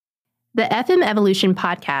The FM Evolution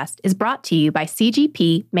podcast is brought to you by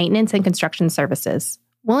CGP Maintenance and Construction Services.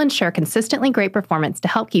 We'll ensure consistently great performance to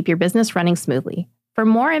help keep your business running smoothly. For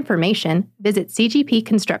more information, visit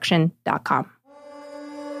cgpconstruction.com.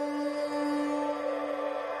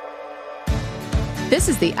 This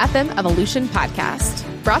is the FM Evolution podcast,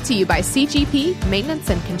 brought to you by CGP Maintenance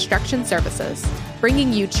and Construction Services,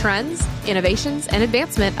 bringing you trends, innovations, and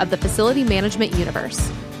advancement of the facility management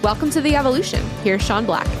universe. Welcome to the Evolution. Here's Sean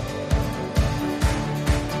Black.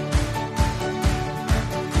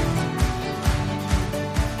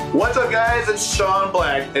 What's up, guys? It's Sean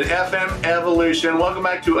Black at FM Evolution. Welcome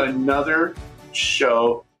back to another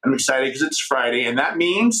show. I'm excited because it's Friday, and that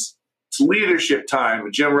means it's leadership time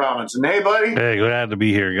with Jim Robinson. Hey, buddy. Hey, glad to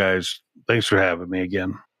be here, guys. Thanks for having me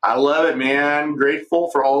again. I love it, man.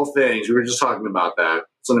 Grateful for all things. We were just talking about that.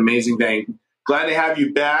 It's an amazing thing. Glad to have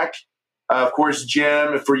you back. Of course,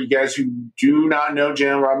 Jim, for you guys who do not know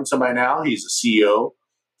Jim Robinson by now, he's the CEO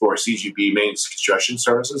for CGP Maintenance Construction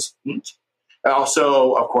Services, Inc.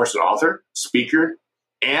 Also, of course, an author, speaker,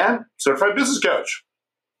 and certified business coach.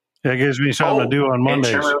 That gives me something to do on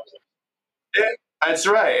Mondays. That's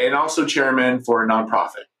right. And also chairman for a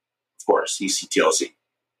nonprofit, of course, ECTLC.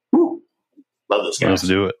 Woo. Love those guys. Let's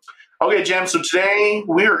do it. Okay, Jim. So today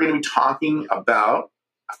we are going to be talking about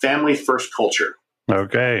a family first culture.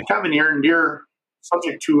 Okay. Kind of a near and dear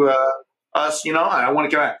subject to us, you know. I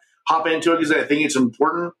want to kind of hop into it because I think it's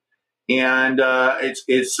important. And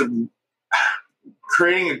it's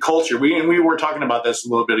creating a culture. We were talking about this a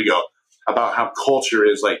little bit ago about how culture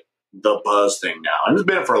is like the buzz thing now, and it's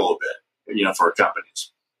been for a little bit, you know, for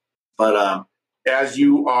companies. But as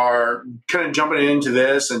you are kind of jumping into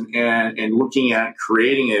this and looking at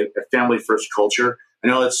creating a family first culture, I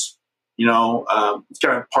know it's it's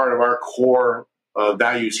kind of part of our core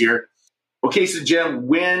values here. Okay, so Jim,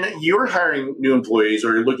 when you're hiring new employees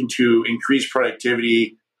or you're looking to increase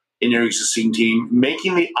productivity in your existing team,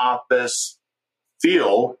 making the office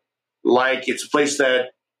feel like it's a place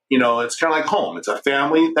that, you know, it's kind of like home. It's a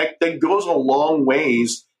family that goes a long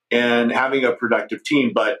ways in having a productive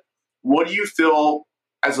team. But what do you feel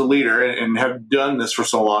as a leader and have done this for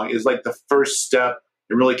so long is like the first step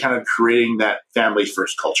in really kind of creating that family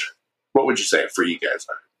first culture? What would you say for you guys?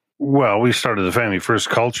 Well, we started the family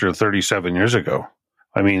first culture 37 years ago.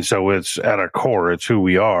 I mean, so it's at our core, it's who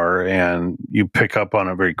we are, and you pick up on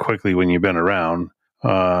it very quickly when you've been around.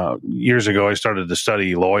 Years ago, I started to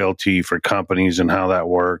study loyalty for companies and how that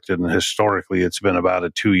worked. And historically, it's been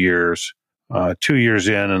about 2 years. 2 years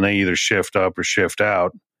in, and they either shift up or shift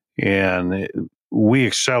out. And we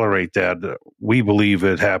accelerate that. We believe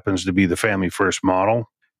it happens to be the family first model.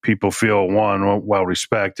 People feel, one, well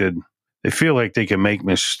respected. They feel like they can make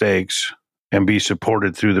mistakes and be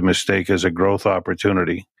supported through the mistake as a growth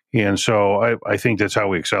opportunity. And so I think that's how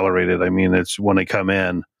we accelerate it. I mean, it's when they come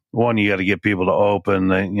in, one, you got to get people to open.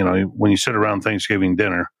 When you sit around Thanksgiving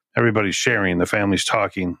dinner, everybody's sharing, the family's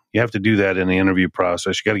talking. You have to do that in the interview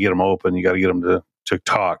process. You got to get them open. You got to get them to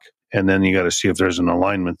talk. And then you got to see if there's an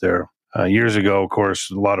alignment there. Years ago, of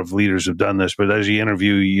course, a lot of leaders have done this, but as you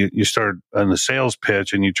interview, you start on the sales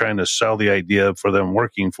pitch and you're trying to sell the idea for them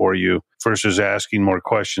working for you versus asking more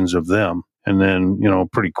questions of them. And then,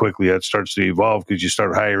 pretty quickly that starts to evolve because you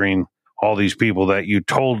start hiring all these people that you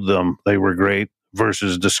told them they were great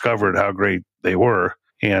versus discovered how great they were.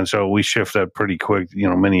 And so we shift that pretty quick,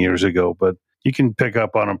 many years ago, but you can pick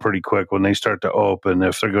up on them pretty quick when they start to open,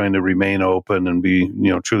 if they're going to remain open and be,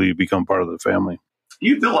 truly become part of the family.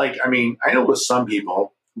 You feel like, I know with some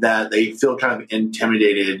people that they feel kind of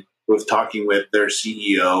intimidated with talking with their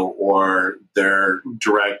CEO or their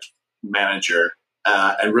direct manager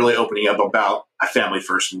and really opening up about a family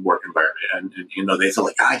first work environment. And they feel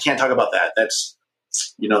like, I can't talk about that. This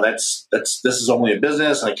is only a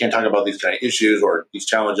business, and I can't talk about these kind of issues or these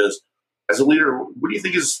challenges. As a leader, what do you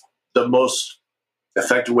think is the most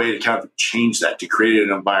effective way to kind of change that, to create an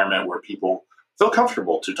environment where people feel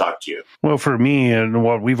comfortable to talk to you? Well, for me, and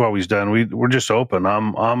what we've always done, we're just open.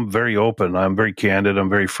 I'm very open. I'm very candid. I'm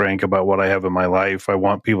very frank about what I have in my life. I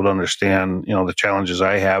want people to understand, the challenges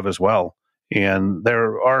I have as well. And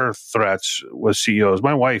there are threats with CEOs.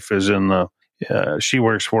 My wife is she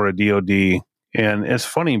works for a DOD. And it's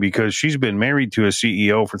funny because she's been married to a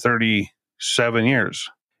CEO for 37 years.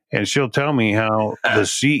 And she'll tell me how the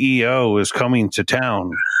CEO is coming to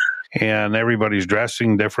town and everybody's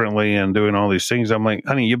dressing differently and doing all these things. I'm like,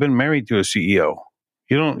 honey, you've been married to a CEO.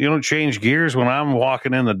 You don't change gears when I'm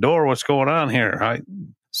walking in the door. What's going on here?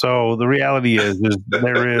 So the reality is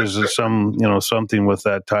there is something with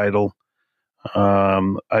that title.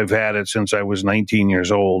 I've had it since I was 19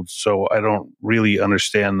 years old, so I don't really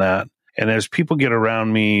understand that. And as people get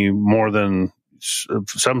around me more than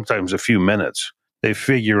sometimes a few minutes, they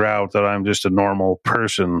figure out that I'm just a normal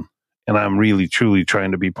person and I'm really, truly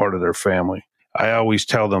trying to be part of their family. I always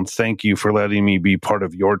tell them, thank you for letting me be part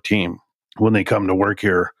of your team when they come to work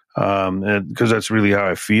here, because that's really how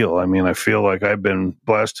I feel. I mean, I feel like I've been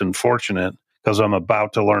blessed and fortunate because I'm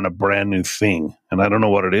about to learn a brand new thing. And I don't know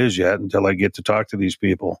what it is yet until I get to talk to these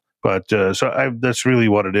people. But that's really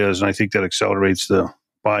what it is. And I think that accelerates the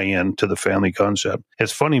buy-in to the family concept.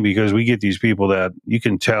 It's funny because we get these people that you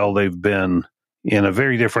can tell they've been in a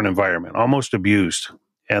very different environment, almost abused.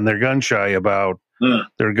 And they're gun shy about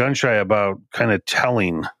kind of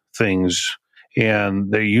telling things,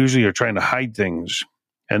 and they usually are trying to hide things.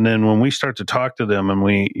 And then when we start to talk to them and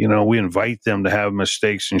we invite them to have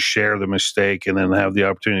mistakes and share the mistake and then have the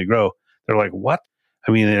opportunity to grow, they're like, what?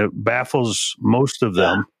 I mean, it baffles most of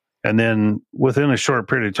them. And then within a short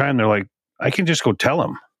period of time, they're like, I can just go tell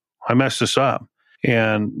them I messed this up.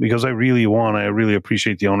 And because I really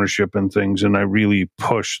appreciate the ownership and things, and I really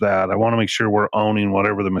push that. I want to make sure we're owning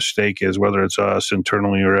whatever the mistake is, whether it's us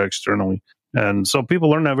internally or externally. And so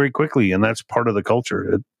people learn that very quickly, and that's part of the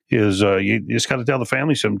culture. It is you just got to tell the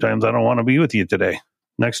family sometimes, I don't want to be with you today.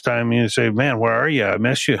 Next time you say, man, where are you? I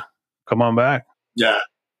miss you. Come on back. Yeah.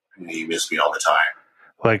 You miss me all the time.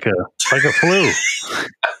 Like a flu.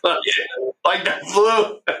 Like the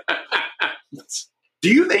flu. Do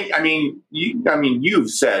you think, you've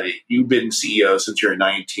said it, you've been CEO since you're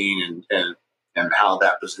 19 and how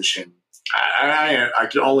that position, I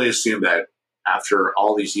can only assume that after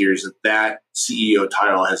all these years that CEO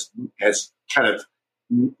title has kind of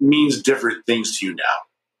means different things to you now.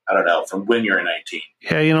 I don't know, from when you're 19.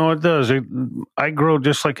 Yeah, it does. I grow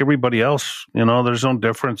just like everybody else. There's no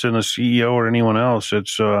difference in a CEO or anyone else.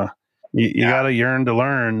 It's you got to yearn to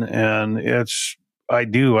learn, and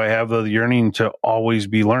I have the yearning to always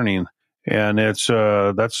be learning, and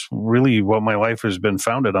that's really what my life has been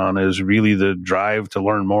founded on, is really the drive to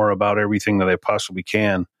learn more about everything that I possibly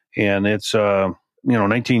can. And it's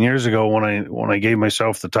 19 years ago when I gave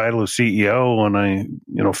myself the title of CEO and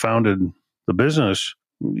I founded the business.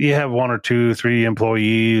 You have 1 or 2, 3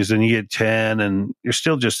 employees, and you get 10, and you're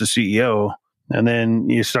still just the CEO. And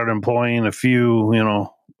then you start employing a few,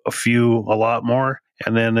 a lot more,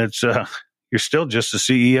 and then it's you're still just the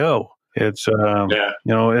CEO. It's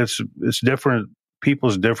it's different.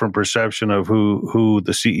 People's different perception of who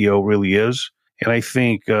the CEO really is, and I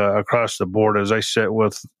think across the board, as I sit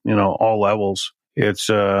with all levels, it's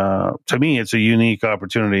to me it's a unique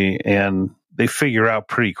opportunity, and they figure out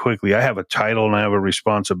pretty quickly. I have a title and I have a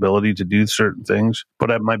responsibility to do certain things,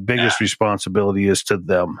 but my biggest responsibility is to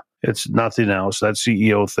them. It's nothing else. That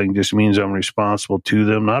CEO thing just means I'm responsible to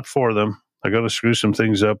them, not for them. I got to screw some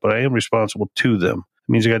things up, but I am responsible to them.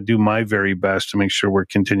 It means I got to do my very best to make sure we're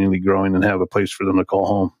continually growing and have a place for them to call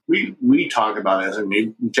home. We talk about this, and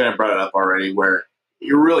we kind of brought it up already, where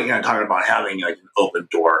you're really kind of talking about having like an open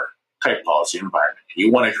door type policy environment.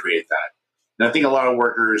 You want to create that. And I think a lot of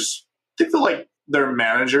workers, they feel like their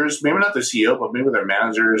managers, maybe not the CEO, but maybe their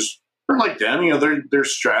managers are like them. They're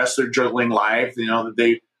stressed, they're juggling life, that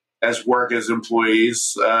they, as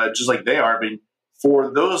employees, just like they are. I mean,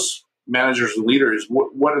 for those managers and leaders,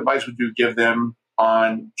 what advice would you give them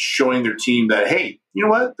on showing their team that, hey, you know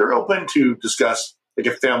what, they're open to discuss like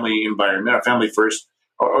a family environment, a family first,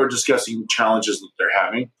 or discussing challenges that they're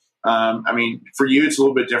having? For you, it's a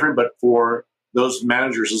little bit different, but for those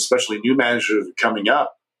managers, especially new managers coming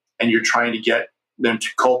up, and you're trying to get them to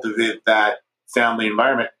cultivate that family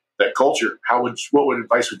environment, that culture, what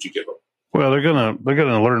advice would you give them? Well, they're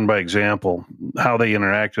gonna learn by example how they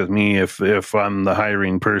interact with me. If I'm the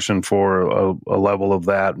hiring person for a level of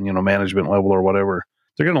that, management level or whatever,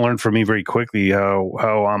 they're gonna learn from me very quickly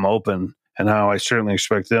how I'm open and how I certainly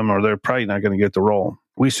expect them, or they're probably not going to get the role.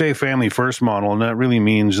 We say family first model, and that really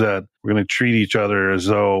means that we're going to treat each other as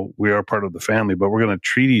though we are part of the family, but we're going to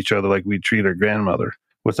treat each other like we treat our grandmother,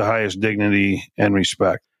 with the highest dignity and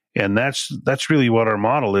respect. And that's really what our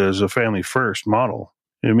model is, a family first model.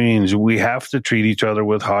 It means we have to treat each other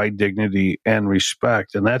with high dignity and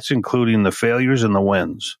respect, and that's including the failures and the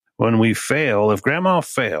wins. When we fail, if grandma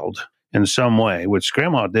failed in some way, which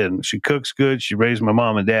grandma didn't, she cooks good, she raised my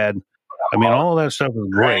mom and dad, all of that stuff is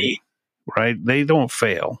great, right? They don't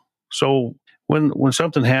fail. So when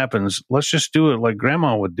something happens, let's just do it like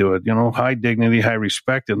grandma would do it, high dignity, high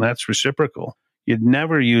respect, and that's reciprocal. You'd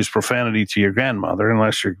never use profanity to your grandmother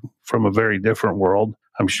unless you're from a very different world.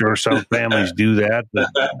 I'm sure some families do that, but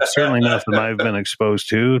certainly nothing I've been exposed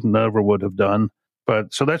to, never would have done.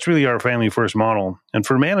 But so that's really our family first model. And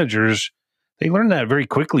for managers, they learn that very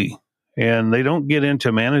quickly. And they don't get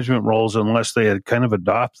into management roles unless they kind of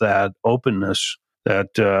adopt that openness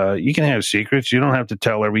that you can have secrets. You don't have to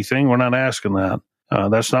tell everything. We're not asking that.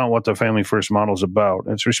 That's not what the Family First model is about.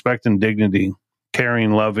 It's respect and dignity,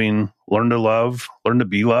 caring, loving, learn to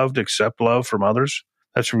be loved, accept love from others.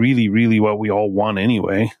 That's really, really what we all want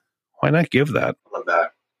anyway. Why not give that? I love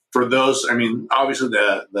that. For those, I mean, obviously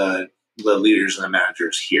the leaders and the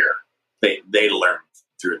managers here, they learn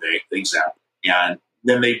through the example. And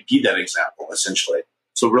then they be that example, essentially.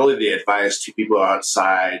 So really the advice to people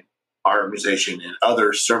outside our organization and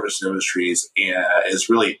other service industries is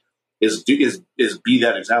be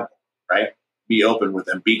that example, right? Be open with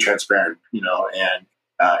them, be transparent, and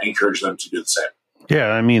encourage them to do the same.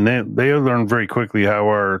 Yeah, I mean, they learn very quickly how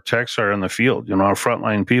our techs are in the field, our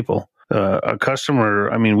frontline people. A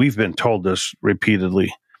customer, I mean, we've been told this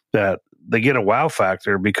repeatedly, that they get a wow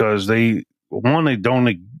factor because they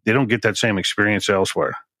don't get that same experience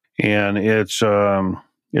elsewhere. And it's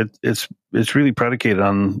really predicated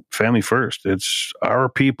on Family First. It's our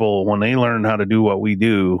people, when they learn how to do what we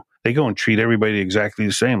do, they go and treat everybody exactly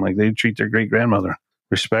the same, like they treat their great grandmother.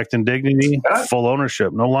 Respect and dignity, full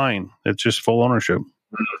ownership, no lying. It's just full ownership.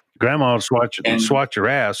 Grandma will swat your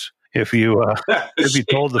ass if you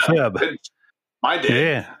told the fib. My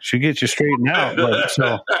day. Yeah, she gets you straightened out. But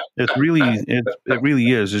so it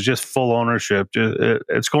really is. It's just full ownership.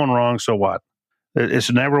 It's going wrong. So what?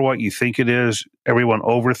 It's never what you think it is. Everyone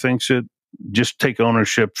overthinks it. Just take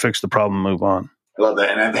ownership, fix the problem, move on. I love that,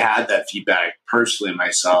 and I've had that feedback personally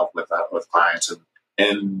myself with clients,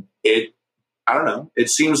 and it. I don't know. It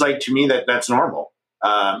seems like to me that's normal,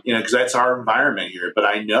 because that's our environment here. But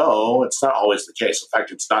I know it's not always the case. In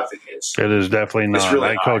fact, it's not the case. It is definitely not. Really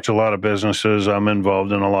I coach a lot of businesses. I'm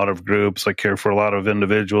involved in a lot of groups. I care for a lot of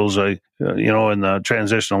individuals. In the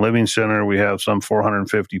Transitional Living Center, we have some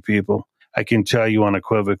 450 people. I can tell you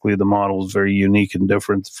unequivocally the model is very unique and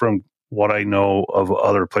different from what I know of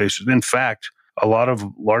other places. In fact, a lot of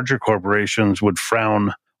larger corporations would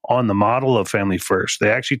frown on the model of Family First. They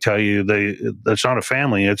actually tell you that's not a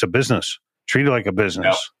family, it's a business. Treat it like a business.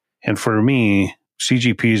 Yep. And for me,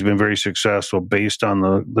 CGP has been very successful based on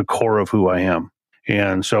the core of who I am.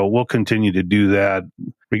 And so we'll continue to do that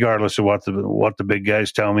regardless of what the big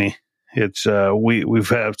guys tell me. It's we've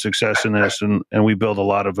had success in this, and we build a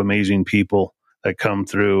lot of amazing people that come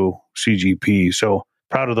through CGP. So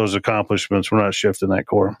proud of those accomplishments. We're not shifting that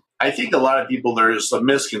core. I think a lot of people, there's a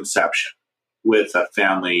misconception with a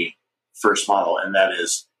Family First model, and that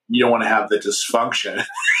is you don't want to have the dysfunction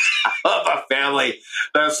of a family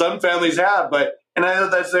that some families have. And I know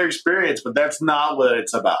that's their experience, but that's not what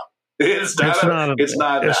it's about. It's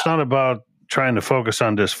not about trying to focus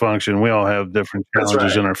on dysfunction. We all have different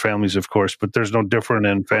challenges in our families, of course, but there's no different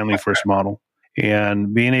in Family First model.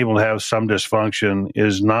 And being able to have some dysfunction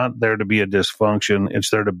is not there to be a dysfunction.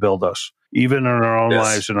 It's there to build us. Even in our own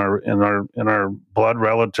lives, in our blood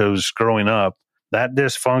relatives growing up, that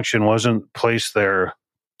dysfunction wasn't placed there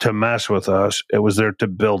to mess with us. It was there to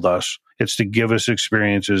build us. It's to give us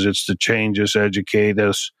experiences. It's to change us, educate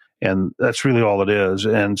us. And that's really all it is.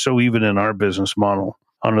 And so even in our business model,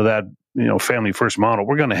 under that, Family First model,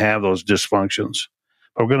 we're going to have those dysfunctions,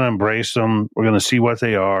 but we're going to embrace them. We're going to see what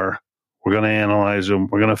they are. We're going to analyze them.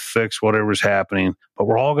 We're going to fix whatever's happening, but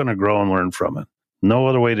we're all going to grow and learn from it. No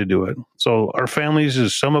other way to do it. So our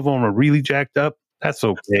families, some of them are really jacked up. That's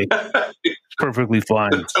okay. It's perfectly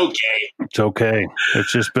fine. It's okay.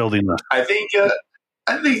 It's just building them. I think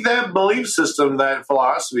that belief system, that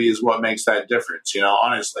philosophy is what makes that difference,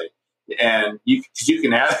 honestly. And you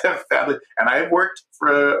can have that family. And I've worked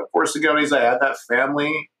for some companies that have that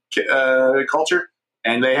family culture,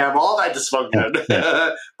 and they have all that dysfunction,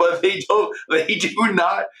 but they don't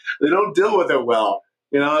deal with it well.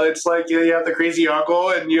 It's like you have the crazy uncle,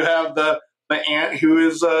 and you have the aunt who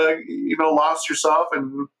is lost herself,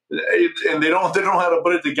 and they don't know how to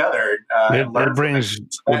put it together. It brings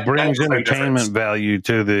entertainment value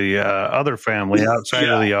to the other family outside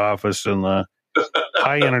of the office, and the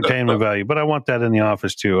high entertainment value. But I want that in the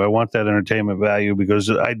office too. I want that entertainment value because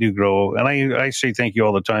I do grow, and I say thank you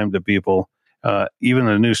all the time to people, even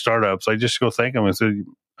the new startups. I just go thank them and say,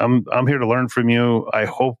 I'm here to learn from you. I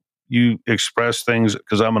hope you express things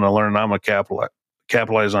because I'm going to learn. I'm going to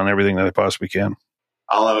capitalize on everything that I possibly can.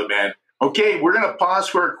 I love it, man. Okay, we're going to pause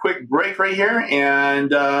for a quick break right here,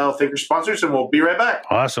 and I'll thank our sponsors, and we'll be right back.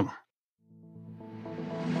 Awesome.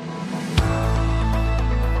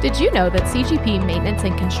 Did you know that CGP Maintenance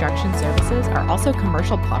and Construction Services are also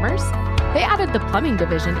commercial plumbers? They added the plumbing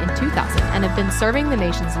division in 2000 and have been serving the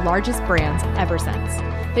nation's largest brands ever since.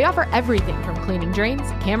 They offer everything from cleaning drains,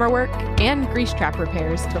 camera work, and grease trap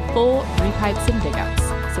repairs to full repipes and dig-ups.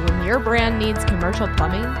 So when your brand needs commercial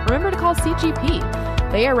plumbing, remember to call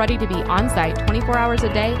CGP. They are ready to be on site 24 hours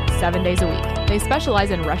a day, 7 days a week. They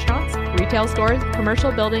specialize in restaurants, retail stores,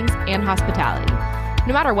 commercial buildings, and hospitality.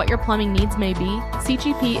 No matter what your plumbing needs may be,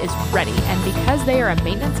 CGP is ready, and because they are a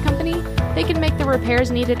maintenance company, they can make the repairs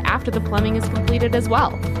needed after the plumbing is completed as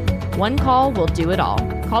well. One call will do it all.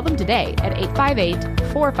 Call them today at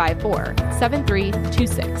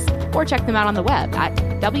 858-454-7326 or check them out on the web at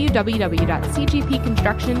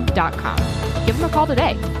www.cgpconstruction.com. Give them a call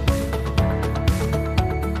today.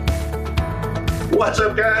 What's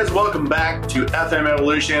up, guys? Welcome back to FM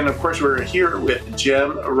Evolution. Of course, we're here with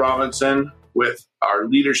Jim Robinson with our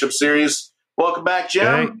leadership series. Welcome back, Jim.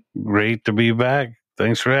 Hey, great to be back.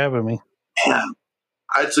 Thanks for having me. Yeah,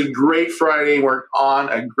 it's a great Friday. We're on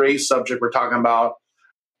a great subject. We're talking about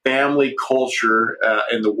family culture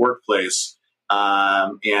in the workplace.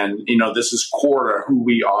 And, you know, this is core to who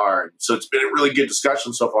we are. So it's been a really good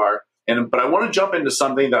discussion so far. But I want to jump into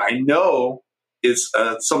something that I know is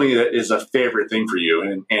something that is a favorite thing for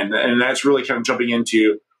you. And that's really kind of jumping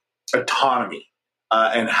into autonomy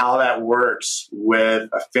and how that works with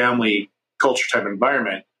a family culture type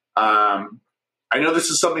environment. I know this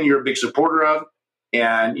is something you're a big supporter of.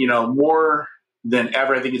 And, you know, more than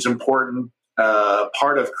ever, I think it's important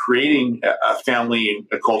part of creating a family and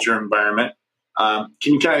a culture environment. Can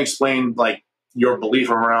you kind of explain like your belief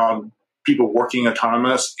around people working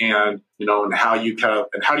autonomous and, you know, and how do you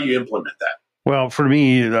implement that? Well, for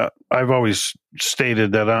me, I've always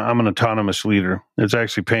stated that I'm an autonomous leader. It's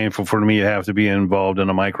actually painful for me to have to be involved in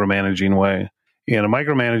a micromanaging way. And a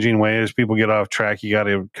micromanaging way is people get off track. You got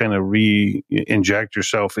to kind of re-inject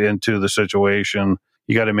yourself into the situation.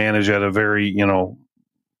 You got to manage at a very, you know,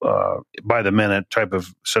 by the minute type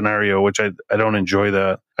of scenario, which I don't enjoy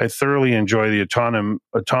that. I thoroughly enjoy the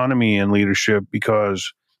autonomy in leadership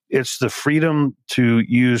because it's the freedom to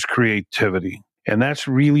use creativity. And that's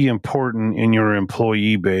really important in your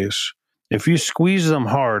employee base. If you squeeze them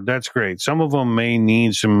hard, that's great. Some of them may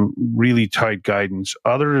need some really tight guidance.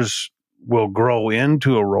 Others will grow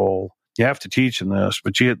into a role. You have to teach them this,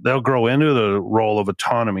 but they'll grow into the role of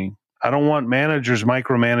autonomy. I don't want managers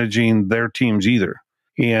micromanaging their teams either.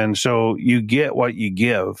 And so you get what you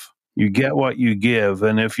give. You get what you give.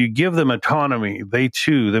 And if you give them autonomy, they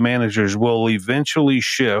too, the managers, will eventually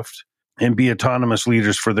shift and be autonomous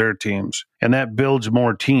leaders for their teams. And that builds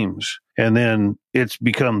more teams. And then it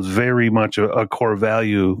becomes very much a core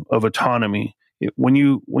value of autonomy. When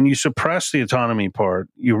you suppress the autonomy part,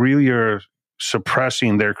 you really are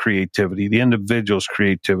suppressing their creativity, the individual's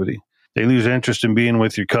creativity. They lose interest in being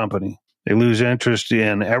with your company. They lose interest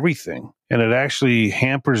in everything. And it actually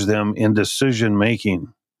hampers them in decision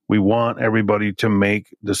making. We want everybody to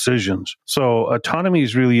make decisions. So autonomy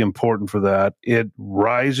is really important for that. It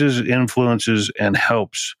rises, influences, and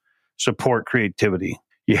helps support creativity.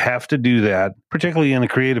 You have to do that, particularly in a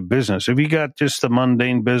creative business. If you got just the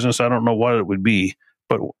mundane business, I don't know what it would be,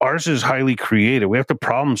 but ours is highly creative. We have to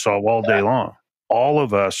problem solve all day long. All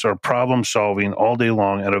of us are problem solving all day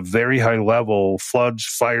long at a very high level, floods,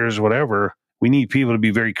 fires, whatever. We need people to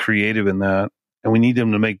be very creative in that. And we need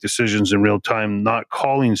them to make decisions in real time, not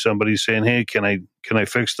calling somebody saying, hey, can I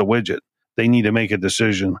fix the widget? They need to make a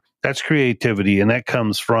decision. That's creativity, and that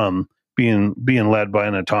comes from being led by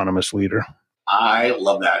an autonomous leader. I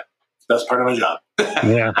love that. Best part of my job.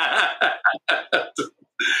 Yeah.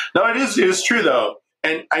 No, it is true, though.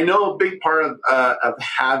 And I know a big part of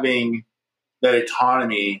having that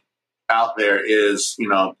autonomy out there is, you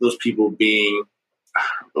know, those people being,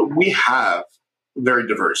 we have very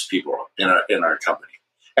diverse people in our company.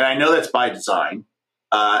 And I know that's by design.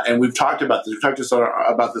 And we've talked about this. We've talked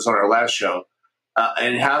about this on our last show.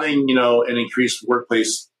 And having, you know, an increased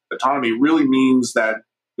workplace autonomy really means that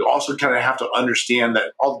you also kind of have to understand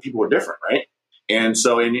that all the people are different, right? And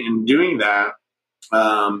so in doing that,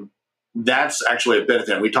 that's actually a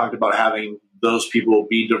benefit. We talked about having those people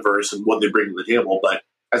be diverse and what they bring to the table. But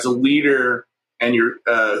as a leader and you're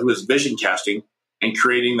who is vision casting and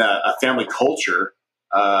creating a family culture,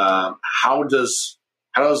 how does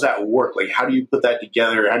that work? Like, how do you put that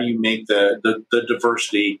together? How do you make the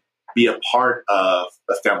diversity be a part of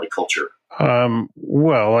a family culture?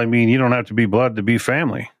 Well, I mean, you don't have to be blood to be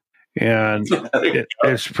family. And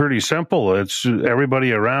it's pretty simple. It's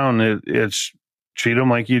everybody around. It's treat them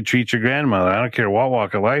like you treat your grandmother. I don't care what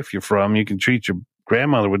walk of life you're from. You can treat your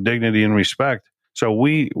grandmother with dignity and respect. So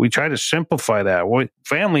we try to simplify that.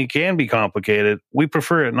 Family can be complicated. We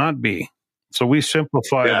prefer it not be. So we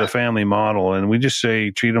simplify the family model, and we just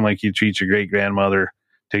say, treat them like you treat your great-grandmother,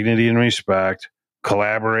 dignity and respect,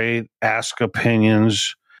 collaborate, ask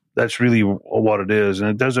opinions, that's really what it is. And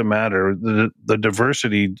it doesn't matter. The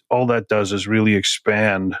diversity, all that does is really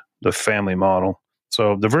expand the family model.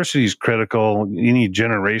 So diversity is critical. You need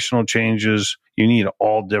generational changes. You need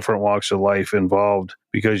all different walks of life involved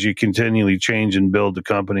because you continually change and build the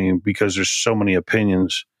company because there's so many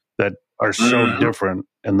opinions that are so different.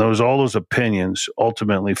 And all those opinions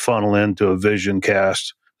ultimately funnel into a vision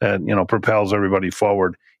cast that, propels everybody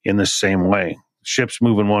forward in the same way. Ship's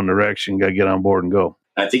moving one direction, got to get on board and go.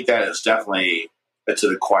 I think that is it's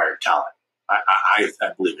an acquired talent. I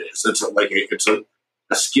believe it is. It's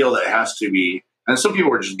a skill that has to be, and some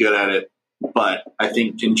people are just good at it, but I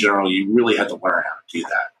think in general, you really have to learn how to do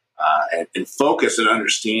that and focus and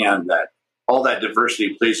understand that all that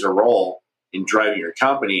diversity plays a role in driving your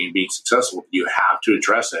company and being successful. You have to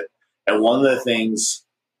address it. And one of the things,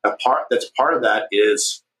 that's part of that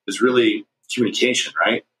is really communication,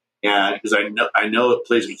 right? And because I know it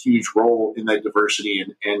plays a huge role in that diversity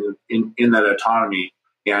and in that autonomy.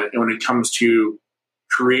 And when it comes to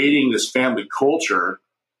creating this family culture,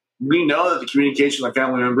 we know that the communication with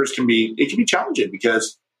family members can be challenging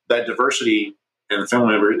because that diversity and the family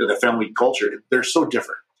member and the family culture, they're so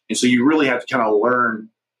different. And so you really have to kind of learn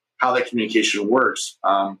how that communication works.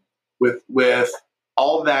 With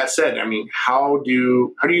all that said, I mean, how do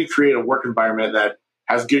you create a work environment that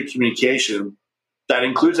has good communication that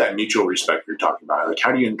includes that mutual respect you're talking about? Like,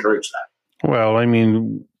 how do you encourage that? Well, I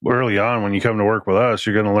mean, early on when you come to work with us,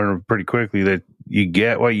 you're going to learn pretty quickly that you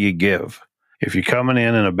get what you give. If you're coming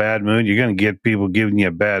in a bad mood, you're going to get people giving you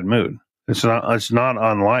a bad mood. It's not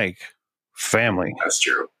unlike family. That's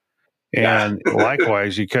true. And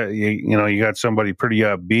likewise, you got somebody pretty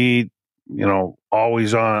upbeat,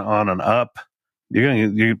 always on an up.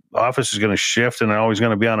 Your office is going to shift, and they're always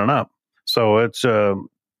going to be on an up. So it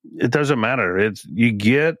doesn't matter. You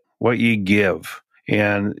get what you give,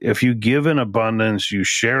 and if you give in abundance, you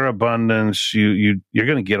share abundance. You're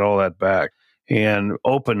going to get all that back. And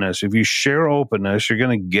openness. If you share openness, you're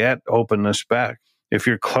going to get openness back. If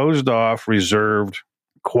you're closed off, reserved,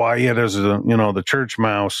 quiet as the church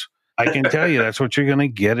mouse, I can tell you that's what you're going to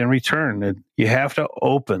get in return. You have to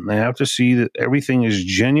open. They have to see that everything is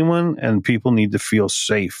genuine and people need to feel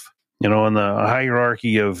safe. In the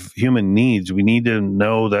hierarchy of human needs, we need to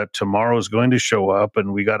know that tomorrow is going to show up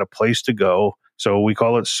and we got a place to go. So we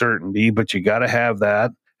call it certainty, but you got to have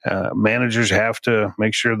that. Managers have to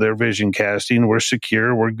make sure they're vision casting. We're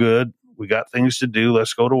secure. We're good. We got things to do.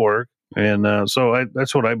 Let's go to work. And that's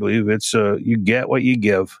what I believe. It's you get what you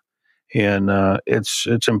give. And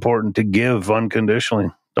it's important to give unconditionally.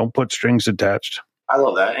 Don't put strings attached. I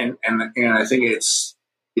love that, and I think it's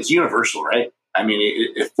universal, right? I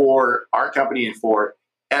mean, for our company and for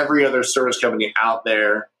every other service company out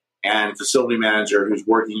there, and facility manager who's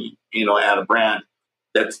working, at a brand,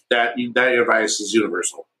 that advice is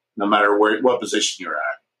universal, no matter what position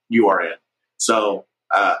you are in. So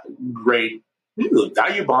great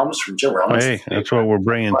value bombs from Jim Rollins. Hey, that's what we're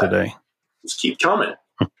bringing today. Just keep coming.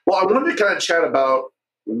 Well, I wanted to kind of chat about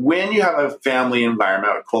when you have a family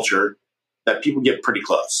environment or culture that people get pretty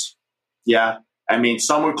close. Yeah. I mean,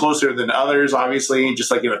 some are closer than others, obviously,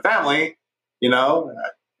 just like in a family,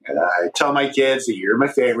 I tell my kids that you're my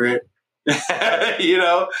favorite.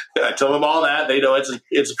 I tell them all that. They know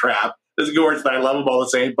it's crap. It's good words, but I love them all the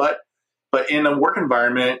same. But in a work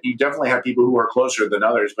environment, you definitely have people who are closer than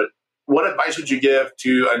others. But what advice would you give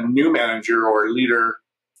to a new manager or leader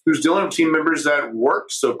who's dealing with team members that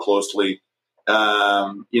work so closely,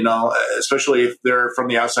 especially if they're from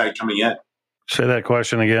the outside coming in? Say that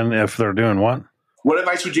question again. If they're doing what? What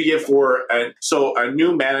advice would you give for a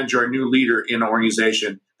new manager, a new leader in an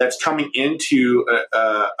organization that's coming into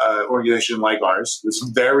an organization like ours, that's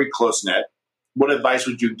very close-knit? What advice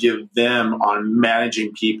would you give them on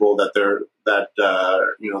managing people that they're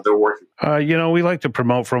working with? We like to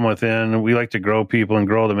promote from within. We like to grow people and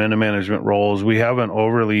grow them into management roles. We haven't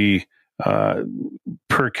overly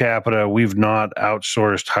per capita. We've not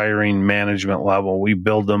outsourced hiring management level. We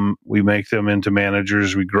build them, we make them into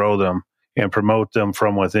managers, we grow them and promote them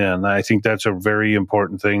from within. I think that's a very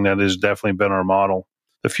important thing that has definitely been our model.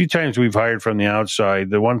 The few times we've hired from the outside,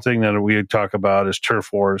 the one thing that we talk about is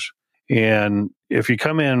turf wars. And if you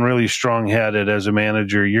come in really strong-headed as a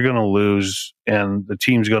manager, you're going to lose, and the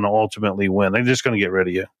team's going to ultimately win. They're just going to get rid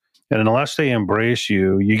of you. And unless they embrace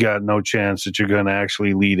you, you got no chance that you're going to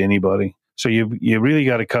actually lead anybody. So you really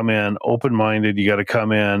got to come in open-minded. You got to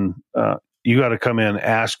come in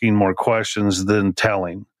asking more questions than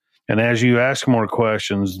telling. And as you ask more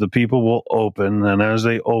questions, the people will open. And as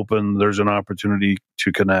they open, there's an opportunity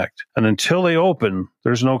to connect. And until they open,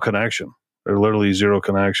 there's no connection. They're literally zero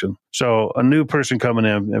connection. So a new person coming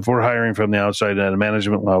in, if we're hiring from the outside at a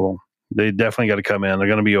management level, they definitely got to come in. They're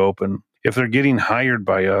going to be open. If they're getting hired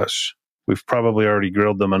by us, we've probably already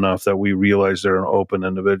grilled them enough that we realize they're an open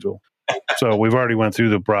individual. So we've already went through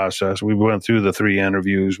the process. We went through the 3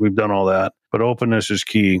 interviews. We've done all that. But openness is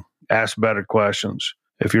key. Ask better questions.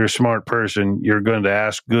 If you're a smart person, you're going to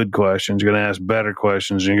ask good questions. You're going to ask better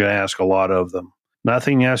questions, and you're going to ask a lot of them.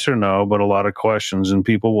 Nothing yes or no, but a lot of questions, and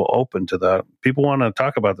people will open to that. People want to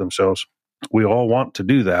talk about themselves. We all want to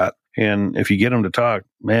do that. And if you get them to talk,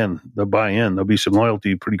 man, they'll buy in. There'll be some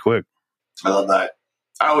loyalty pretty quick. I love that.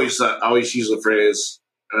 I always use the phrase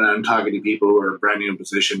when I'm talking to people who are brand new in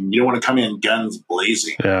position, you don't want to come in guns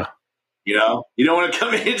blazing. Yeah. You know, you don't want to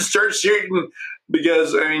come in and start shooting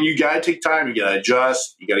because, I mean, you got to take time. You got to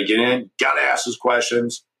adjust. You got to get in. Got to ask those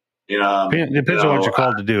questions. You know, it depends on what you're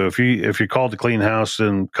called to do. If you're called to clean house,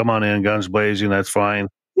 then come on in, guns blazing. That's fine.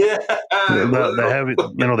 Yeah,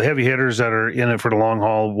 the heavy hitters that are in it for the long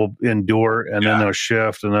haul will endure, and then they'll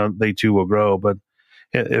shift, and then they too will grow. But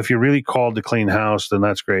if you're really called to clean house, then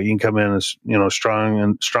that's great. You can come in as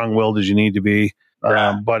strong-willed as you need to be.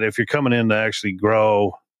 But if you're coming in to actually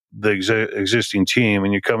grow the existing team,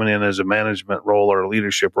 and you're coming in as a management role or a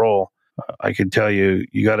leadership role, I can tell you,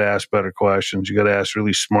 you got to ask better questions. You got to ask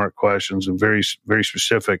really smart questions and very, very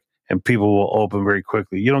specific, and people will open very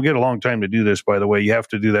quickly. You don't get a long time to do this, by the way. You have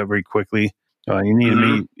to do that very quickly. You need to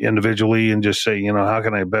meet individually and just say, how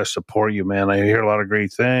can I best support you, man? I hear a lot of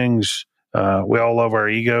great things. We all love our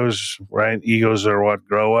egos, right? Egos are what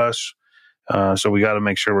grow us. So we got to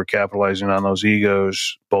make sure we're capitalizing on those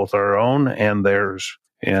egos, both our own and theirs.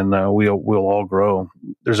 And we'll all grow.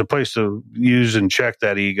 There's a place to use and check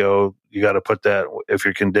that ego. You got to put that if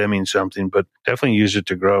you're condemning something, but definitely use it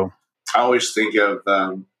to grow. I always think of,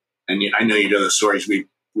 and I know you know the stories.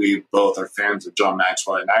 We both are fans of John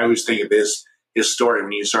Maxwell, and I always think of his story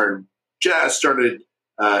when he started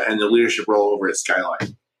in the leadership role over at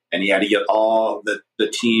Skyline, and he had to get all the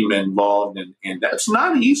team involved, and that's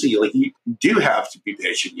not easy. Like, you do have to be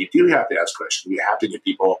patient. You do have to ask questions. You have to get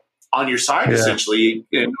people on your side, essentially.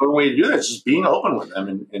 And the way to do that is just being open with them.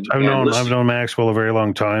 And I've known Maxwell a very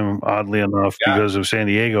long time, oddly enough, because of San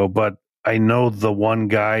Diego. But I know the one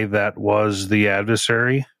guy that was the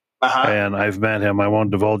adversary, and I've met him. I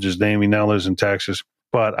won't divulge his name. He now lives in Texas.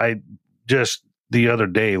 But I just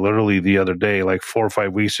literally the other day, like 4 or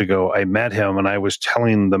 5 weeks ago, I met him, and I was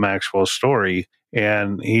telling the Maxwell story,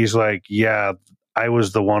 and he's like, "Yeah, I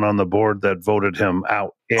was the one on the board that voted him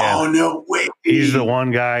out." And no way! He's the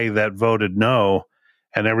one guy that voted no,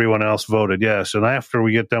 and everyone else voted yes. And after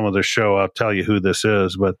we get done with the show, I'll tell you who this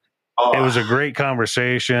is. But it was a great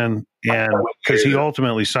conversation, and because he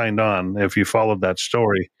ultimately signed on. If you followed that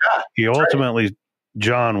story, he ultimately,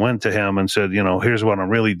 John went to him and said, "Here's what I'm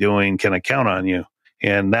really doing. Can I count on you?"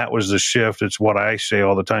 And that was the shift. It's what I say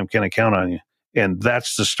all the time: "Can I count on you?" And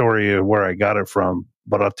that's the story of where I got it from.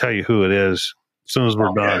 But I'll tell you who it is as soon as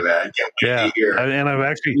we're done. And I've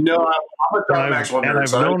actually,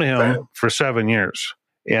 I've known him for 7 years,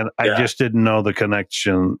 and I just didn't know the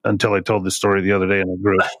connection until I told the story the other day in a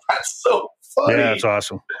group. That's so funny. Yeah, it's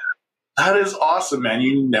awesome. That is awesome, man.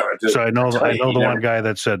 You never did. So I know the one guy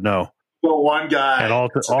that said no. The one guy, and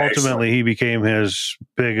ultimately he became his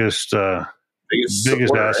biggest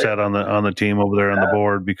asset on the team over there on the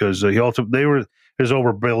board, because he was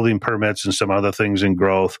overbuilding permits and some other things in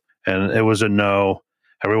growth. And it was a no.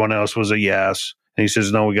 Everyone else was a yes. And he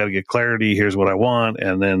says, "No, we got to get clarity. Here's what I want."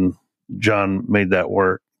 And then John made that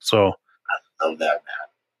work. So I love that,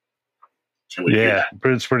 man.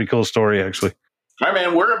 It's a pretty cool story, actually. All right,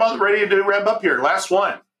 man. We're about ready to wrap up here. Last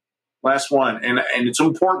one. And it's an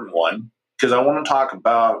important one, because I want to talk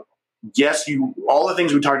about, all the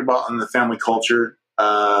things we talked about in the family culture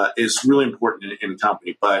is really important in a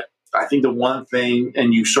company. But I think the one thing,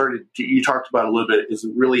 and you talked about a little bit, is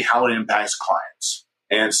really how it impacts clients.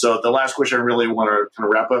 And so the last question I really want to kind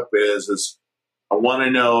of wrap up is I want to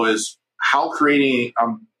know is how creating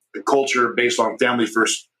a culture based on family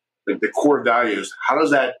first, like the core values, how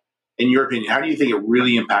does that, in your opinion, how do you think it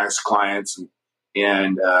really impacts clients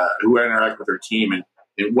and who interact with their team, and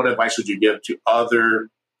what advice would you give to other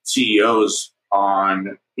CEOs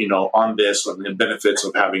on this, on the benefits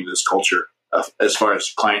of having this culture as far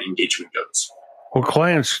as client engagement goes? Well,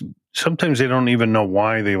 clients, sometimes they don't even know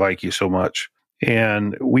why they like you so much.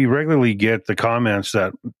 And we regularly get the comments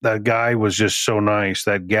that guy was just so nice,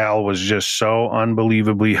 that gal was just so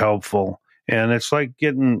unbelievably helpful. And it's like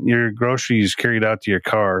getting your groceries carried out to your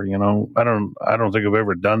car. I don't think I've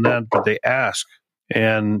ever done that, but they ask.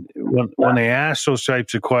 And when they ask those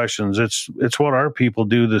types of questions, it's what our people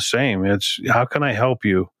do the same. It's, how can I help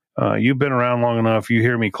you? You've been around long enough. You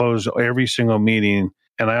hear me close every single meeting.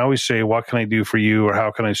 And I always say, what can I do for you? Or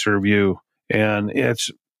how can I serve you? And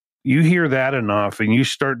you hear that enough and you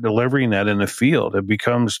start delivering that in the field. It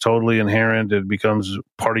becomes totally inherent. It becomes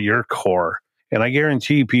part of your core. And I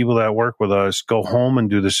guarantee people that work with us go home and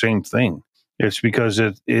do the same thing. It's because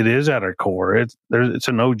it is at our core. It's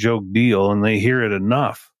a no joke deal, and they hear it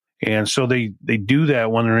enough. And so they do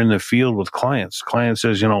that when they're in the field with clients. Client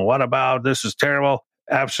says, what about this is terrible?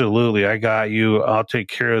 Absolutely. I got you. I'll take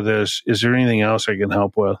care of this. Is there anything else I can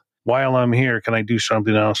help with? While I'm here, can I do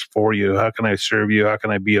something else for you? How can I serve you? How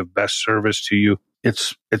can I be of best service to you?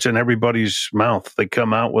 It's in everybody's mouth. They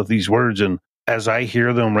come out with these words. And as I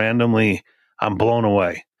hear them randomly, I'm blown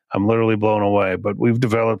away. I'm literally blown away. But we've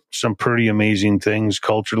developed some pretty amazing things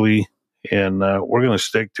culturally, and we're going to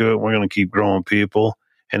stick to it. We're going to keep growing people.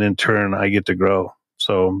 And in turn, I get to grow.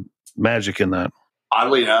 So magic in that.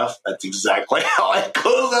 Oddly enough, that's exactly how I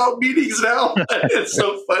close out meetings now. It's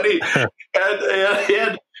so funny. And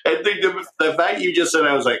I think the fact you just said,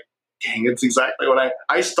 I was like, dang, it's exactly what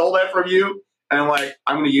I stole that from you. And I'm like,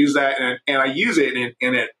 I'm going to use that. And I use it,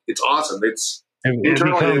 and it's awesome. It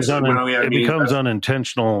becomes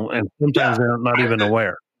unintentional, and sometimes they're not even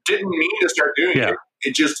aware. Didn't mean to start doing it.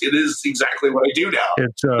 It is exactly what I do now.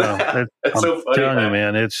 It's so funny. I'm telling you,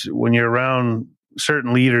 man, it's when you're around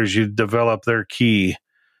certain leaders, you develop their key,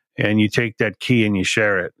 and you take that key and you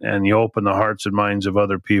share it, and you open the hearts and minds of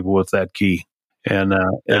other people with that key. And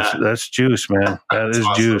that's juice, man. That is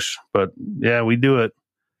awesome. Juice. But yeah, we do it.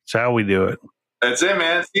 It's how we do it. That's it,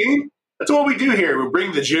 man. See? That's what we do here. We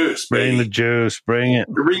bring the juice. Baby. Bring the juice. Bring it.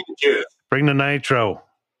 We bring the juice. Bring the nitro.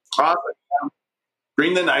 Awesome.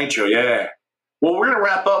 Bring the nitro. Yeah. Well, we're going to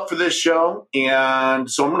wrap up for this show. And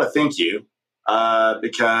so I'm going to thank you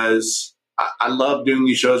because I love doing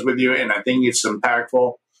these shows with you. And I think it's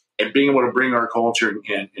impactful. And being able to bring our culture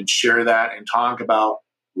and share that and talk about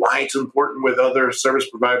why it's important with other service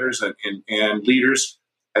providers and leaders,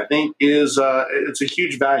 I think it's a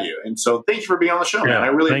huge value. And so thank you for being on the show, man. I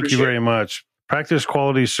really appreciate it. Thank you very much. Practice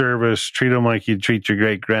quality service, treat them like you treat your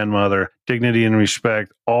great grandmother, dignity and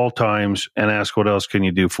respect all times, and ask what else can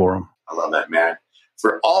you do for them. I love that, man.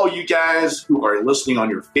 For all you guys who are listening on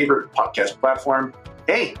your favorite podcast platform,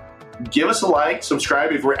 hey, give us a like,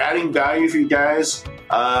 subscribe. If we're adding value for you guys,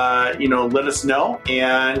 let us know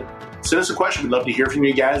and send us a question. We'd love to hear from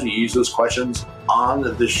you guys. We use those questions on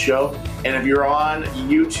the show. And if you're on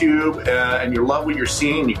YouTube and you love what you're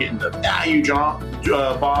seeing, you're getting the value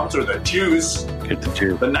bombs or the juice, get the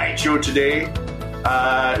juice, the nitro today,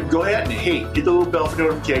 go ahead and hit the little bell for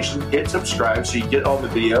notifications, hit subscribe so you get all the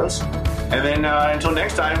videos. And then until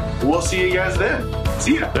next time, we'll see you guys then.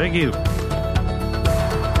 See ya. Thank you.